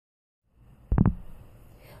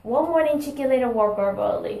One morning, Chicken Little woke up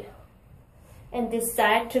early and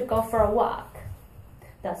decided to go for a walk.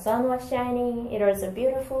 The sun was shining. It was a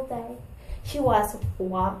beautiful day. She was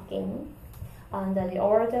walking under the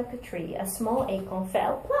old oak tree. A small acorn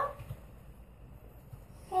fell plop.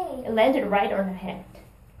 Hey. It landed right on her head.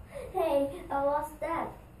 Hey, I lost that.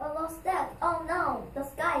 I lost that. Oh no, the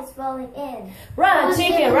sky is falling in. Run,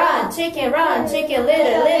 chicken, run, chicken, run, chicken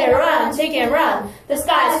little, little, run, chicken, run. The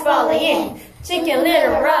sky is falling in. Chicken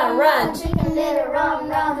little, run, run. Chicken little, run,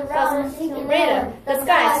 run, run. Chicken Little, the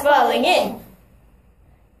sky is falling in.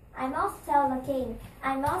 I must tell the king.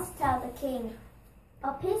 I must tell the king.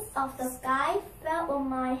 A piece of the sky fell on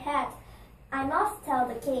my head. I must tell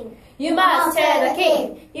the king. You must tell the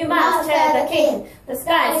king. You must tell the king. The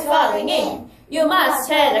sky is falling in. You must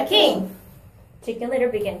tell the king. Chicken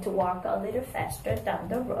Little began to walk a little faster down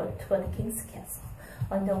the road toward the king's castle.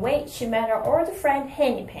 On the way, she met her old friend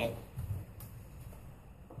Henny Penny.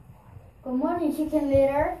 Good morning, Chicken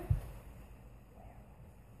Little.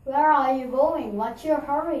 Where are you going? What's your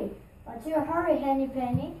hurry? What's your hurry, Henny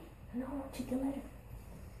Penny? No, Chicken Little.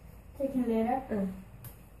 Chicken Little?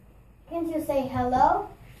 Can't you say hello?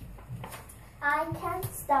 I can't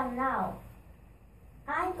stop now.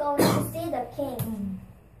 I'm going to see the king.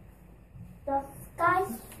 The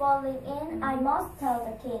sky's falling in. I must tell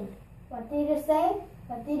the king. What did you say?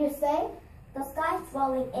 What did you say? The sky's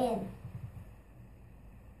falling in.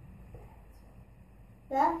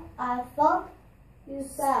 That I thought you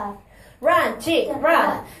said. Run, chick,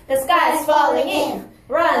 run. The sky is falling in.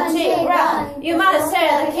 Run, chick, run. You must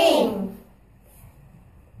tell the king.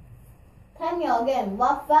 Tell me again,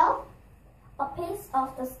 what fell? A piece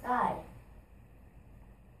of the sky.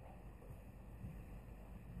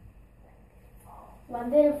 When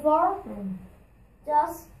did it fall?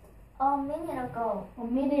 Just a minute ago. A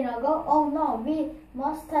minute ago? Oh no, we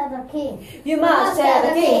must tell the king. You must tell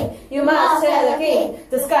the king. You must tell the king.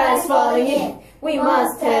 The sky is falling in. We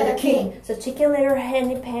must tell the king. So Chicken Little,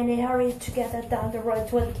 Henny Penny hurried together down the road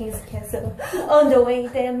toward the king's castle. On the way,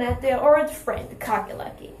 they met their old friend, Cocky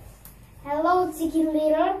Lucky. Hello, Chicken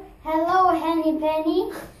Little. Hello, Henny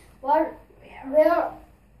Penny. Where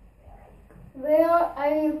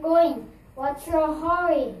are you going? What's your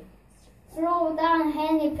hurry? Slow down,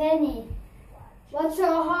 Henny Penny. What's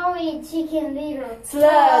your hurry, Chicken Little? Slow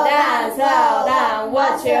down, slow down.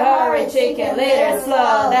 What's your hurry, Chicken Little?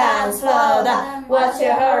 Slow down, slow down. What's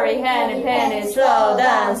your hurry, Henny Penny? Slow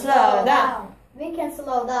down, slow down. We can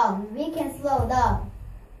slow down. We can slow down.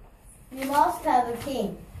 We must tell the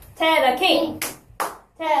king. Tell the king.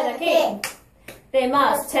 Tell the king. They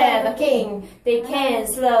must tell the king. They can't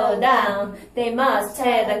slow down. They must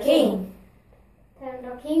tell the king. Tell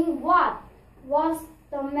the king what? What's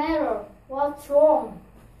the matter? What's wrong?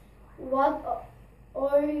 What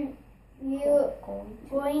are you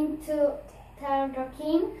going to tell the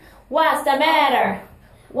king? What's the matter?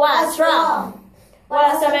 What's wrong?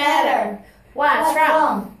 What's the matter? What's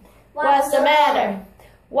wrong? What's the matter?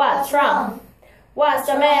 What's wrong? What's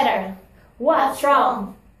the matter? What's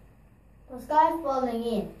wrong? The sky is falling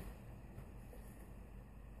in.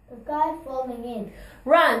 The sky is falling in.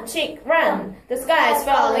 Run, chick, run. The sky is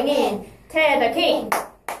falling in. Tell the king.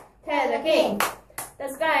 Tell the king. The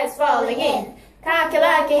sky is falling in. Cocky,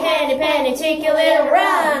 lucky, Henny Penny, Chicken Little,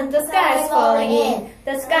 run. The sky is falling in.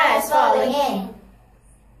 The sky is falling in.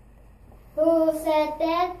 Who said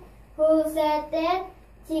that? Who said that?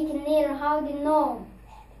 Chicken Little, how do you know?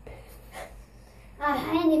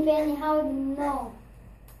 Henny Penny, how do you know?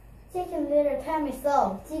 Chicken Little, tell me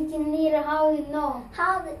so. Chicken Little, how do you know?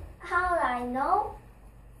 How do I know?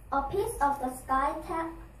 A piece of the sky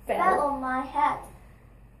fell on my head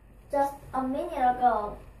just a minute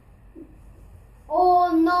ago.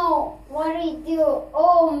 Oh no, what do you do?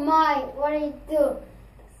 Oh my, what do you do?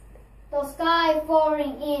 The sky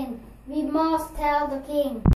falling in. We must tell the king.